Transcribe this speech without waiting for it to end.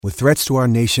With threats to our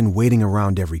nation waiting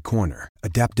around every corner,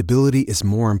 adaptability is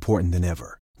more important than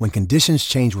ever. When conditions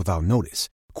change without notice,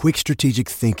 quick strategic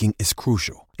thinking is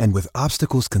crucial. And with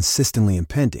obstacles consistently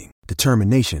impending,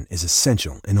 determination is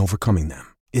essential in overcoming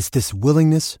them. It's this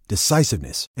willingness,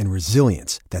 decisiveness, and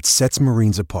resilience that sets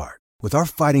Marines apart. With our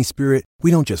fighting spirit, we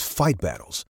don't just fight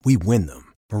battles, we win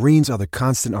them. Marines are the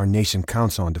constant our nation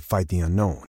counts on to fight the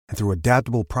unknown. And through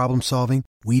adaptable problem solving,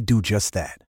 we do just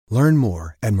that. Learn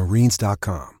more at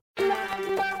marines.com.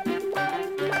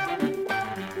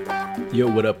 Yo,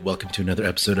 what up? Welcome to another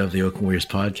episode of the Oakland Warriors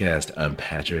podcast. I'm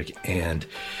Patrick, and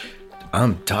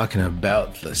I'm talking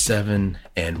about the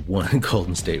 7-1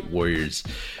 Golden State Warriors.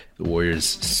 The Warriors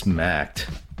smacked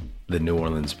the New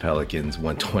Orleans Pelicans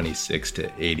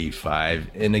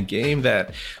 126-85 in a game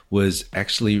that was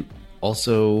actually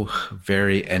also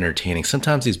very entertaining.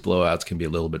 Sometimes these blowouts can be a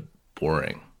little bit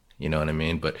boring, you know what I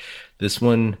mean? But this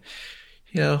one,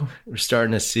 we're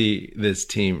starting to see this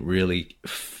team really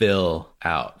fill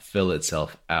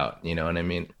itself out, you know what I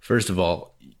mean? First of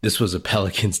all, this was a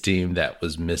Pelicans team that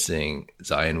was missing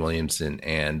Zion Williamson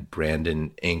and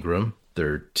Brandon Ingram,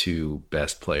 their two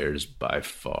best players by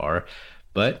far.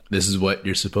 But this is what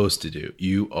you're supposed to do.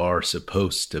 You are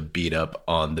supposed to beat up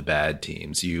on the bad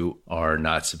teams. You are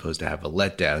not supposed to have a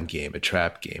letdown game, a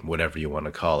trap game, whatever you want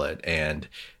to call it. And,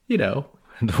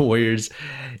 the Warriors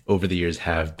over the years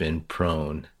have been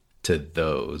prone to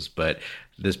those. But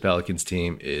this Pelicans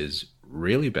team is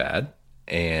really bad.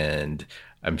 And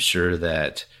I'm sure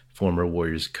that former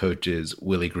Warriors coaches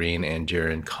Willie Green and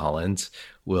Jaron Collins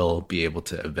will be able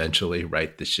to eventually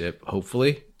right the ship,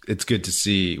 hopefully. It's good to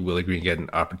see Willie Green get an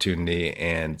opportunity,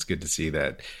 and it's good to see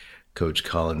that Coach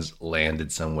Collins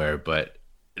landed somewhere, but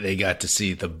they got to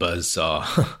see the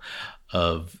buzzsaw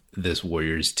of this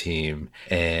Warriors team.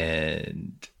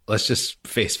 And let's just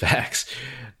face facts.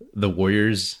 The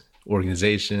Warriors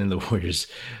organization, the Warriors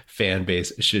fan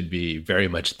base should be very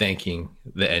much thanking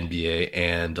the NBA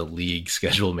and the league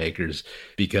schedule makers,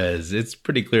 because it's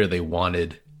pretty clear they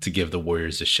wanted to give the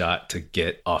Warriors a shot to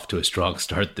get off to a strong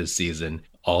start this season.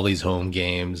 All these home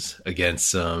games against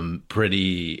some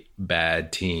pretty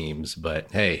bad teams,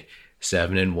 but hey,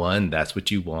 7-1, that's what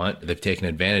you want. They've taken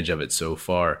advantage of it so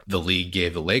far. The league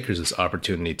gave the Lakers this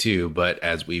opportunity too, but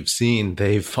as we've seen,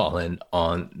 they've fallen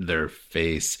on their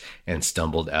face and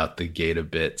stumbled out the gate a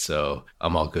bit. So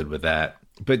I'm all good with that.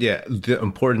 But yeah, the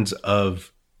importance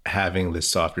of having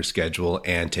this softer schedule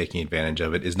and taking advantage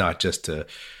of it is not just to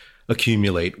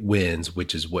accumulate wins,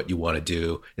 which is what you want to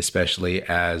do, especially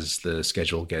as the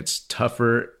schedule gets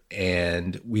tougher.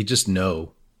 And we just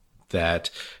know that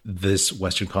this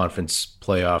Western Conference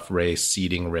playoff race,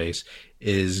 seeding race,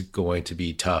 is going to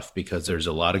be tough because there's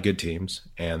a lot of good teams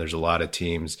and there's a lot of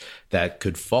teams that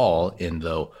could fall in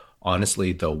the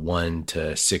 1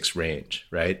 to 6 range,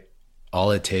 right?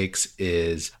 All it takes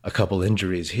is a couple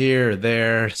injuries here or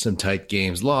there, some tight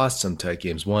games lost, some tight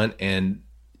games won, and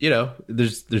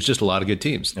there's just a lot of good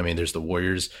teams. I mean, there's the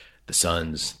Warriors, the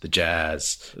Suns, the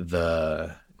Jazz,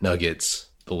 the Nuggets,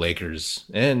 the Lakers,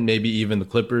 and maybe even the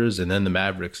Clippers, and then the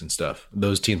Mavericks and stuff.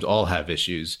 Those teams all have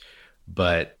issues,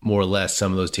 but more or less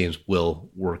some of those teams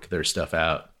will work their stuff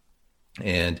out.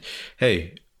 And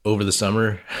hey, over the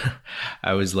summer,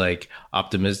 I was like,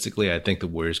 optimistically, I think the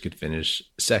Warriors could finish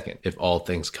second if all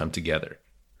things come together,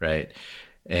 right?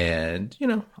 And,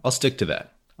 I'll stick to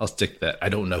that. I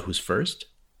don't know who's first.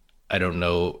 I don't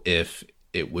know if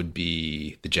it would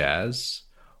be the Jazz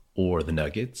or the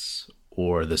Nuggets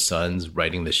or the Suns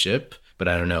riding the ship, but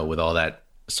I don't know. With all that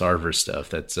Sarver stuff,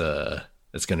 that's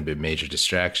going to be a major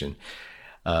distraction.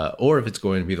 Or if it's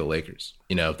going to be the Lakers,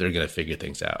 if they're going to figure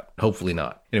things out. Hopefully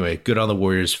not. Anyway, good on the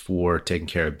Warriors for taking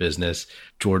care of business.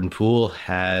 Jordan Poole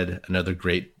had another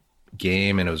great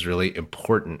game, and it was really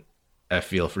important, I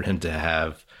feel, for him to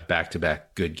have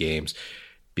back-to-back good games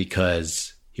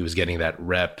because he was getting that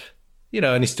rep,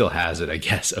 and he still has it, I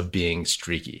guess, of being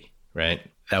streaky, right?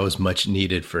 That was much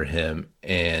needed for him.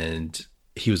 And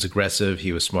he was aggressive,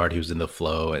 he was smart, he was in the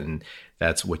flow, and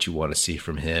that's what you want to see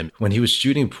from him. When he was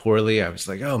shooting poorly, I was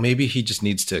like, oh, maybe he just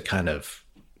needs to kind of,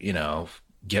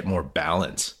 get more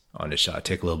balance on his shot,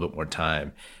 take a little bit more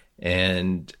time.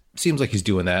 And it seems like he's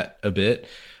doing that a bit.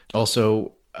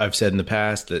 Also, I've said in the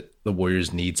past that the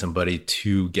Warriors need somebody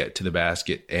to get to the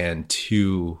basket and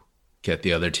to get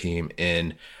the other team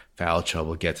in foul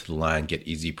trouble, get to the line, get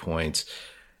easy points.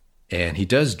 And he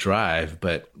does drive,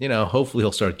 but, hopefully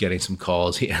he'll start getting some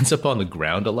calls. He ends up on the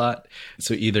ground a lot.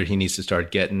 So either he needs to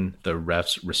start getting the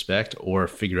refs respect or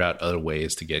figure out other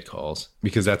ways to get calls,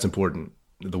 because that's important.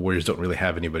 The Warriors don't really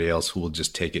have anybody else who will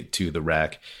just take it to the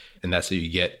rack. And that's how you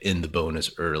get in the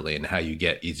bonus early and how you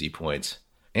get easy points.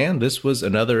 And this was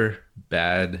another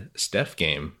bad Steph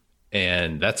game.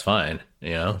 And that's fine.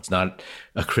 It's not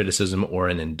a criticism or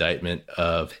an indictment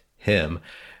of him.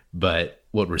 But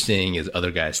what we're seeing is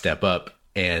other guys step up.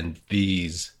 And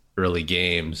these early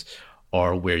games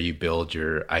are where you build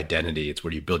your identity. It's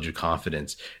where you build your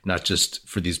confidence, not just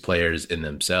for these players in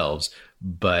themselves,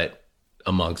 but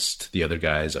amongst the other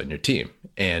guys on your team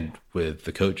and with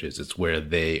the coaches. It's where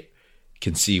they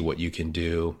can see what you can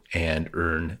do and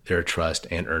earn their trust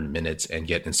and earn minutes and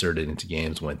get inserted into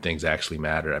games when things actually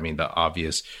matter. I mean, the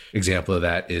obvious example of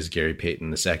that is Gary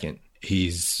Payton II.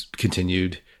 He's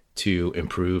continued to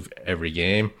improve every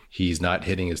game. He's not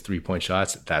hitting his 3-point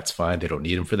shots. That's fine. They don't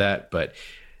need him for that. But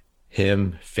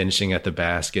him finishing at the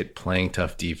basket, playing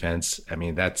tough defense, I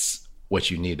mean, that's what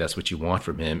you need. That's what you want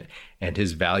from him. And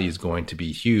his value is going to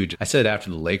be huge. I said after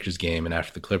the Lakers game and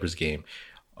after the Clippers game,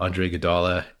 Andre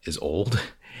Iguodala is old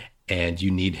and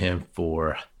you need him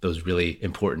for those really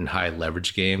important high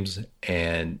leverage games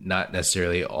and not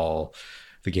necessarily all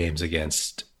the games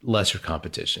against lesser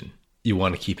competition. You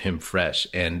want to keep him fresh,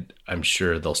 and I'm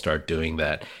sure they'll start doing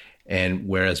that. And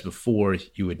whereas before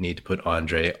you would need to put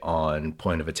Andre on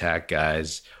point of attack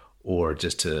guys or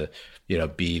just to,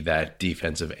 be that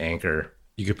defensive anchor,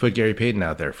 you could put Gary Payton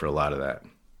out there for a lot of that,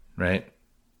 right?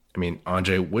 I mean,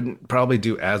 Andre wouldn't probably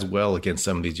do as well against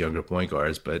some of these younger point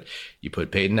guards, but you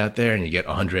put Payton out there and you get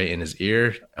Andre in his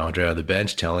ear, Andre on the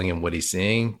bench telling him what he's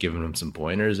seeing, giving him some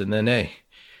pointers, and then, hey,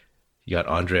 you got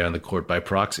Andre on the court by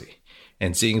proxy.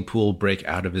 And seeing Poole break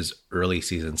out of his early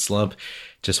season slump,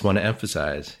 just want to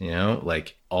emphasize,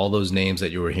 like all those names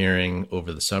that you were hearing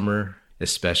over the summer,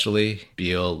 especially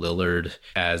Beal, Lillard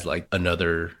as like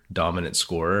another dominant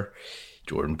scorer,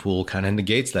 Jordan Poole kind of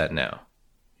negates that now.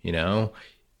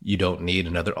 You don't need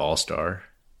another all-star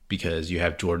because you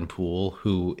have Jordan Poole,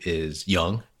 who is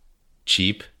young,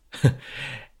 cheap,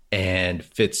 and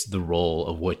fits the role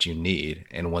of what you need.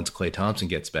 And once Klay Thompson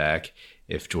gets back,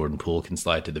 if Jordan Poole can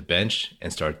slide to the bench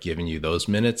and start giving you those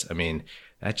minutes, I mean,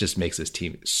 that just makes this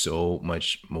team so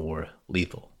much more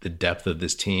lethal. The depth of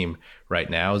this team right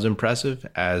now is impressive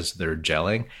as they're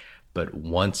gelling. But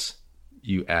once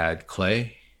you add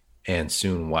Klay and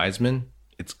soon Wiseman,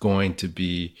 it's going to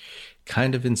be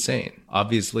kind of insane.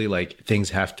 Obviously, like things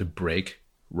have to break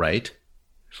right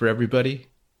for everybody,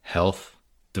 health,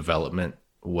 development,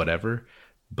 whatever.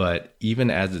 But even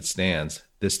as it stands,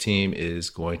 this team is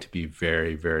going to be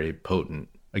very, very potent.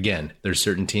 Again, there's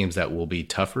certain teams that will be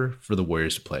tougher for the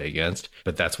Warriors to play against,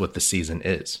 but that's what the season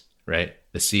is, right?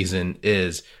 The season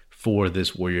is for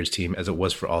this Warriors team as it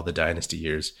was for all the dynasty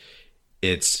years.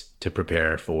 It's to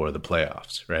prepare for the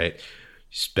playoffs, right?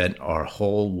 Spent our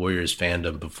whole Warriors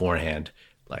fandom beforehand,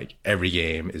 like every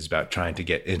game is about trying to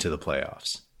get into the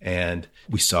playoffs. And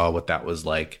we saw what that was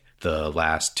like the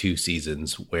last 2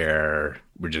 seasons where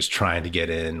we're just trying to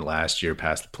get in. Last year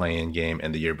past the play-in game,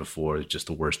 and the year before just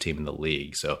the worst team in the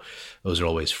league. So those are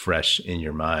always fresh in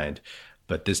your mind.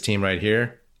 But this team right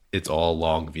here, it's all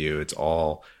long view. It's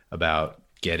all about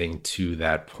getting to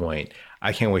that point.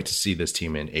 I can't wait to see this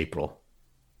team in April.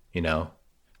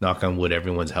 Knock on wood,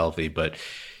 everyone's healthy, but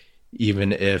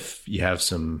even if you have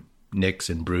some nicks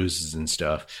and bruises and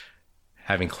stuff,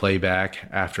 having Klay back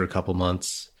after a couple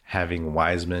months, having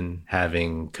Wiseman,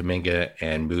 having Kuminga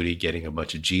and Moody getting a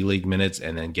bunch of G League minutes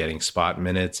and then getting spot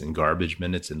minutes and garbage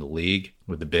minutes in the league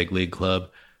with the big league club,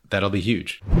 that'll be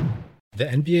huge. The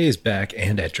NBA is back,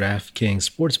 and at DraftKings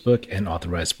Sportsbook, an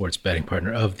authorized sports betting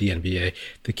partner of the NBA,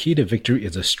 the key to victory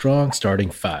is a strong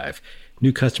starting 5.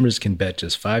 New customers can bet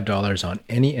just $5 on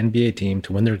any NBA team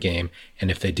to win their game, and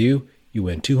if they do, you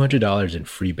win $200 in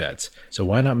free bets. So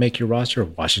why not make your roster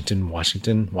Washington,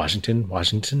 Washington, Washington,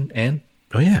 Washington, and,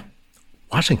 oh yeah,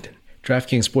 Washington.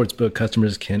 DraftKings Sportsbook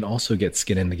customers can also get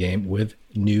skin in the game with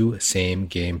new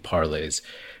same-game parlays.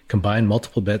 Combine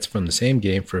multiple bets from the same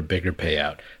game for a bigger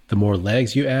payout. The more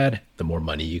legs you add, the more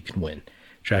money you can win.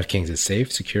 DraftKings is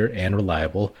safe, secure, and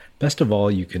reliable. Best of all,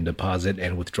 you can deposit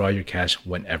and withdraw your cash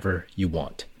whenever you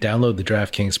want. Download the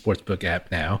DraftKings Sportsbook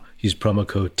app now. Use promo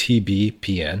code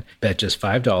TBPN. Bet just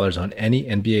 $5 on any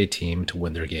NBA team to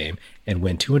win their game and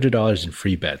win $200 in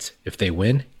free bets. If they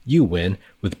win, you win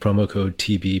with promo code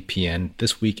TBPN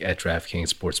this week at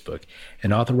DraftKings Sportsbook,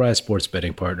 an authorized sports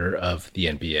betting partner of the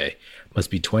NBA. Must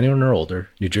be 21 or older,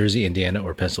 New Jersey, Indiana,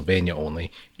 or Pennsylvania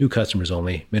only. New customers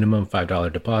only. Minimum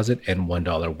 $5 deposit and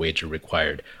 $1 wager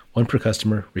required. One per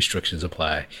customer. Restrictions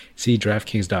apply. See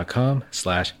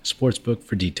DraftKings.com/sportsbook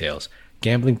for details.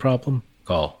 Gambling problem?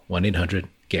 Call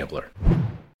 1-800-GAMBLER.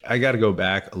 I got to go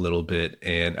back a little bit,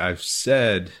 and I've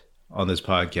said on this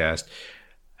podcast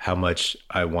how much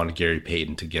I wanted Gary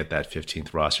Payton to get that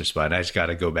 15th roster spot. And I just got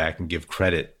to go back and give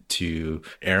credit to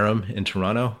Aram in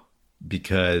Toronto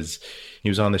because he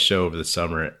was on the show over the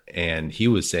summer and he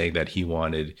was saying that he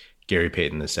wanted Gary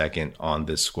Payton II on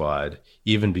this squad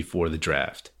even before the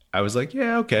draft. I was like,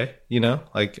 yeah, okay.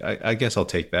 I guess I'll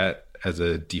take that as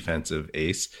a defensive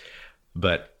ace.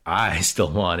 But I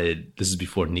still wanted, this is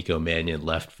before Nico Mannion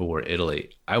left for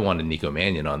Italy. I wanted Nico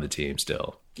Mannion on the team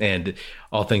still. And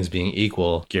all things being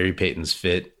equal, Gary Payton's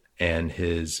fit and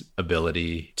his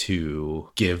ability to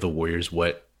give the Warriors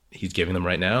what he's giving them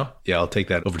right now, yeah, I'll take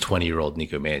that over 20-year-old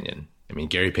Nico Mannion. I mean,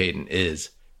 Gary Payton is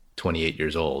 28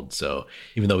 years old. So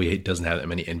even though he doesn't have that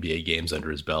many NBA games under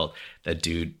his belt, that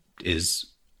dude is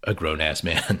a grown-ass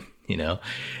man.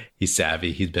 He's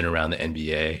savvy. He's been around the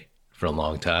NBA for a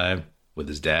long time with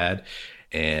his dad,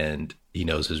 and he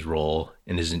knows his role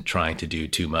and isn't trying to do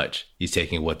too much. He's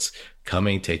taking what's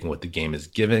coming, taking what the game is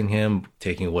giving him,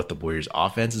 taking what the Warriors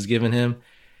offense is giving him.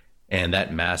 And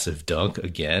that massive dunk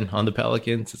again on the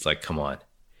Pelicans, it's like, come on.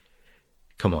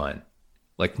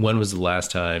 Like, when was the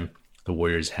last time the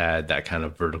Warriors had that kind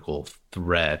of vertical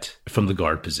threat from the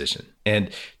guard position?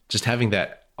 And just having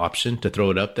that option to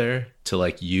throw it up there to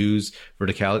like use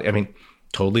verticality. I mean,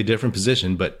 totally different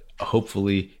position, but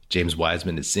hopefully James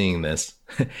Wiseman is seeing this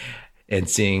and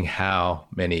seeing how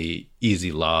many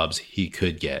easy lobs he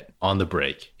could get on the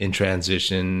break, in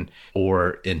transition,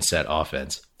 or in set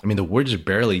offense. I mean, the Warriors are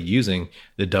barely using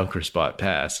the dunker spot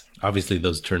pass. Obviously,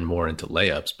 those turn more into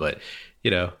layups, but,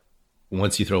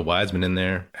 once you throw Wiseman in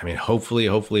there, I mean,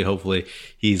 hopefully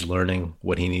he's learning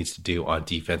what he needs to do on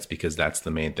defense, because that's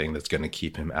the main thing that's going to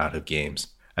keep him out of games.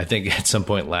 I think at some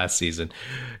point last season,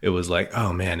 it was like,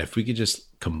 oh man, if we could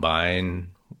just combine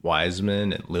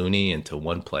Wiseman and Looney into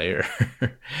one player,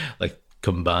 like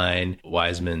combine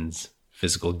Wiseman's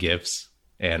physical gifts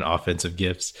and offensive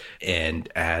gifts and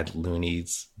add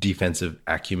Looney's defensive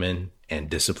acumen and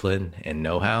discipline and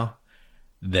know-how,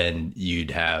 then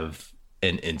you'd have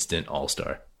an instant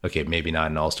all-star. Okay, maybe not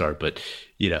an all-star, but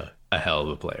a hell of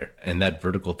a player. And that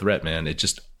vertical threat, man, it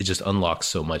just unlocks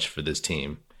so much for this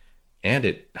team. And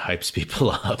it hypes people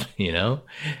up,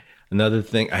 Another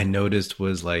thing I noticed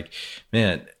was like,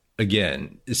 man,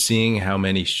 again, seeing how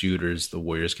many shooters the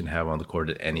Warriors can have on the court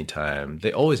at any time.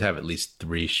 They always have at least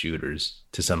 3 shooters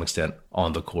to some extent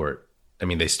on the court. I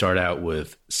mean, they start out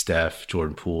with Steph,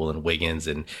 Jordan Poole, and Wiggins,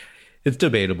 and it's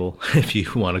debatable if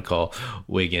you want to call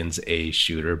Wiggins a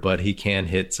shooter, but he can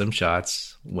hit some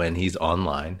shots when he's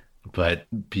online. But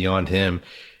beyond him,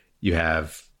 you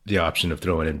have the option of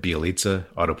throwing in Bielitsa,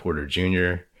 Otto Porter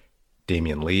Jr.,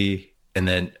 Damian Lee, and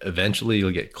then eventually you'll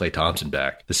get Klay Thompson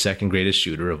back, the second greatest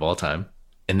shooter of all time.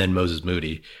 And then Moses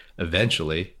Moody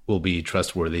eventually will be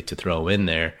trustworthy to throw in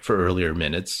there for earlier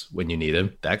minutes when you need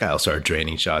him. That guy will start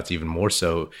draining shots even more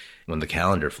so when the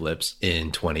calendar flips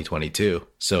in 2022.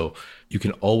 So you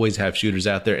can always have shooters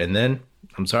out there. And then,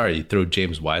 I'm sorry, you throw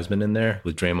James Wiseman in there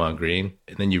with Draymond Green,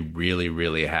 and then you really,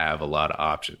 really have a lot of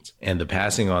options. And the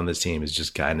passing on this team is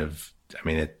just kind of, I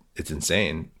mean, it's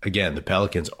insane. Again, the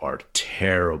Pelicans are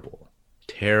terrible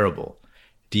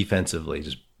defensively,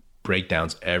 just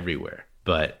breakdowns everywhere.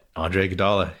 But Andre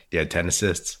Iguodala, he had 10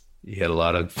 assists. He had a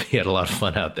lot of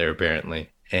fun out there apparently,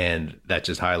 and that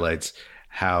just highlights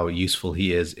how useful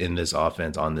he is in this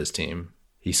offense on this team.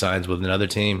 He signs with another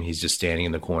team, he's just standing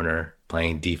in the corner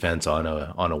playing defense on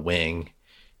a wing,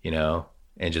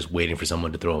 and just waiting for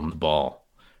someone to throw him the ball.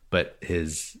 But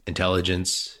his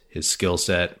intelligence, his skill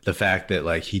set, the fact that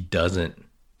like he doesn't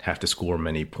have to score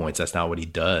many points, that's not what he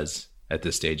does at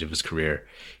this stage of his career.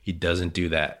 He doesn't do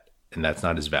that, and that's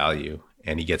not his value.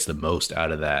 And he gets the most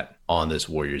out of that on this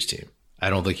Warriors team.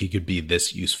 I don't think he could be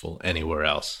this useful anywhere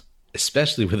else,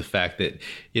 especially with the fact that,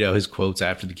 his quotes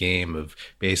after the game of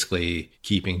basically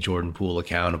keeping Jordan Poole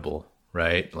accountable,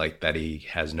 right? Like that he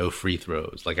has no free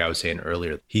throws. Like I was saying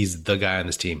earlier, he's the guy on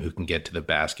this team who can get to the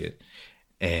basket,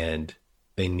 and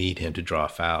they need him to draw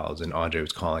fouls. And Andre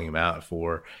was calling him out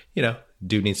for,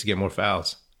 dude needs to get more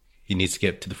fouls. He needs to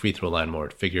get to the free throw line more,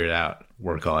 figure it out,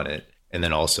 work on it. And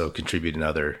then also contribute in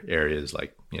other areas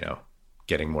like,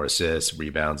 getting more assists,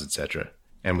 rebounds, etc.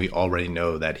 And we already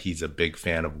know that he's a big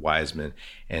fan of Wiseman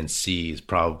and sees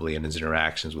probably in his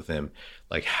interactions with him,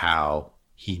 like how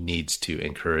he needs to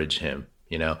encourage him.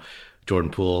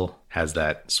 Jordan Poole has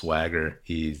that swagger.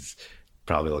 He's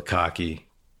probably a little cocky,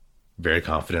 very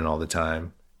confident all the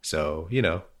time. So,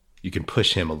 you can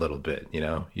push him a little bit,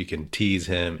 you can tease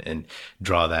him and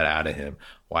draw that out of him.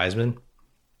 Wiseman,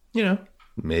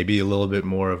 maybe a little bit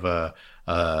more of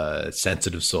a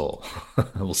sensitive soul,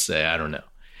 we'll say. I don't know.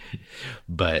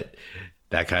 But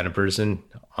that kind of person,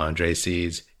 Andre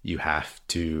sees, you have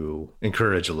to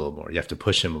encourage a little more. You have to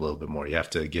push him a little bit more. You have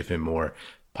to give him more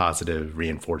positive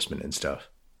reinforcement and stuff.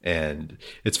 And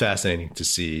it's fascinating to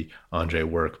see Andre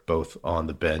work both on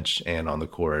the bench and on the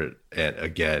court. And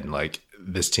again, like,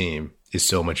 this team is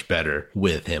so much better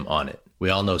with him on it. We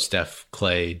all know Steph,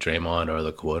 Clay, Draymond are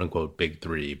the quote unquote big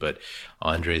three, but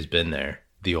Andre's been there,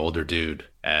 the older dude,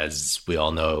 as we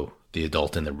all know, the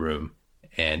adult in the room,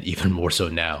 and even more so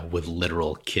now with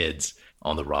literal kids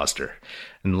on the roster.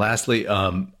 And lastly,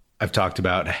 I've talked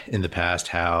about in the past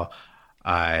how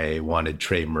I wanted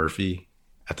Trey Murphy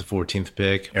at the 14th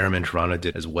pick. Airman Toronto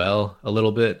did as well a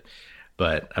little bit,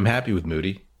 but I'm happy with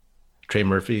Moody. Trey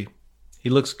Murphy, he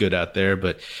looks good out there,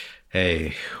 but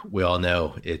hey, we all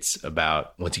know it's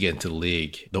about, once you get into the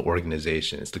league, the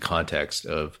organization. It's the context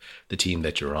of the team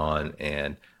that you're on.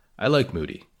 And I like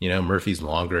Moody. You know, Murphy's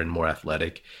longer and more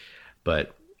athletic,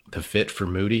 but the fit for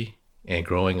Moody and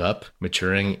growing up,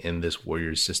 maturing in this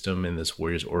Warriors system, in this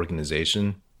Warriors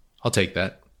organization, I'll take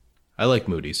that. I like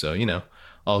Moody, so, you know,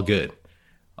 all good.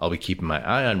 I'll be keeping my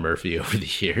eye on Murphy over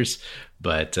the years,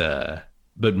 but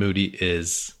Moody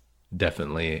is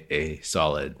definitely a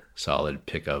solid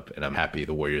pickup, and I'm happy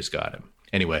the Warriors got him.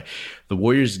 Anyway, the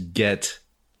Warriors get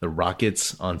the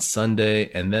Rockets on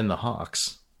Sunday and then the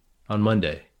Hawks on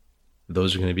Monday.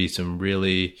 Those are going to be some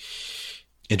really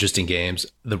interesting games.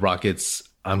 The Rockets,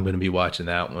 I'm going to be watching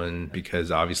that one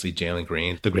because obviously Jalen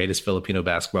Green, the greatest Filipino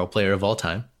basketball player of all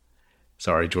time.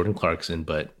 Sorry, Jordan Clarkson,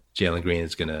 but Jalen Green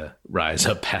is going to rise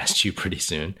up past you pretty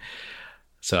soon.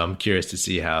 So I'm curious to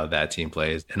see how that team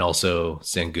plays. And also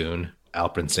Sengun,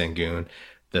 Alperen Sengun,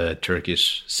 the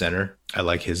Turkish center. I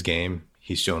like his game.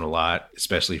 He's shown a lot,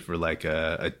 especially for like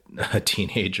a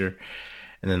teenager.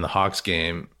 And then the Hawks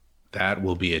game, that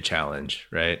will be a challenge,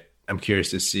 right? I'm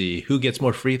curious to see who gets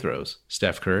more free throws,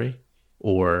 Steph Curry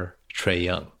or Trae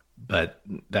Young. But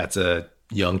that's a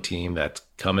young team that's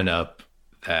coming up,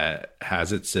 that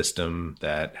has its system,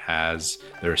 that has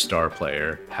their star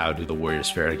player. How do the Warriors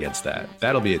fare against that?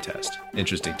 That'll be a test.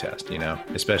 Interesting test, you know,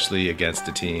 especially against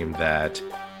a team that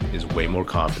is way more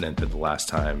confident than the last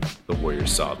time the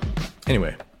Warriors saw them.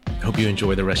 Anyway, I hope you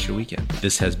enjoy the rest of your weekend.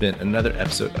 This has been another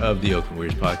episode of the Oakland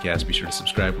Warriors podcast. Be sure to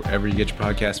subscribe wherever you get your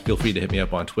podcasts. Feel free to hit me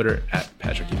up on Twitter at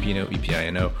Patrick Epino,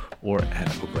 EPINO, or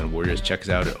at Oakland Warriors. Check us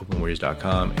out at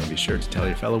oaklandwarriors.com, and be sure to tell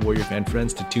your fellow Warrior fan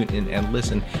friends to tune in and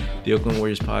listen. The Oakland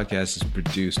Warriors podcast is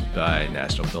produced by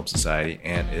National Film Society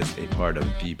and is a part of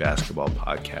the Basketball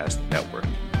Podcast Network.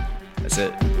 That's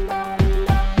it.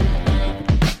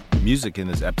 Music in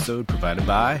this episode provided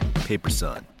by Paper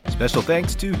Sun. Special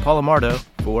thanks to Paul Amardo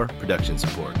for production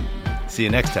support. See you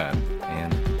next time,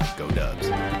 and go Dubs.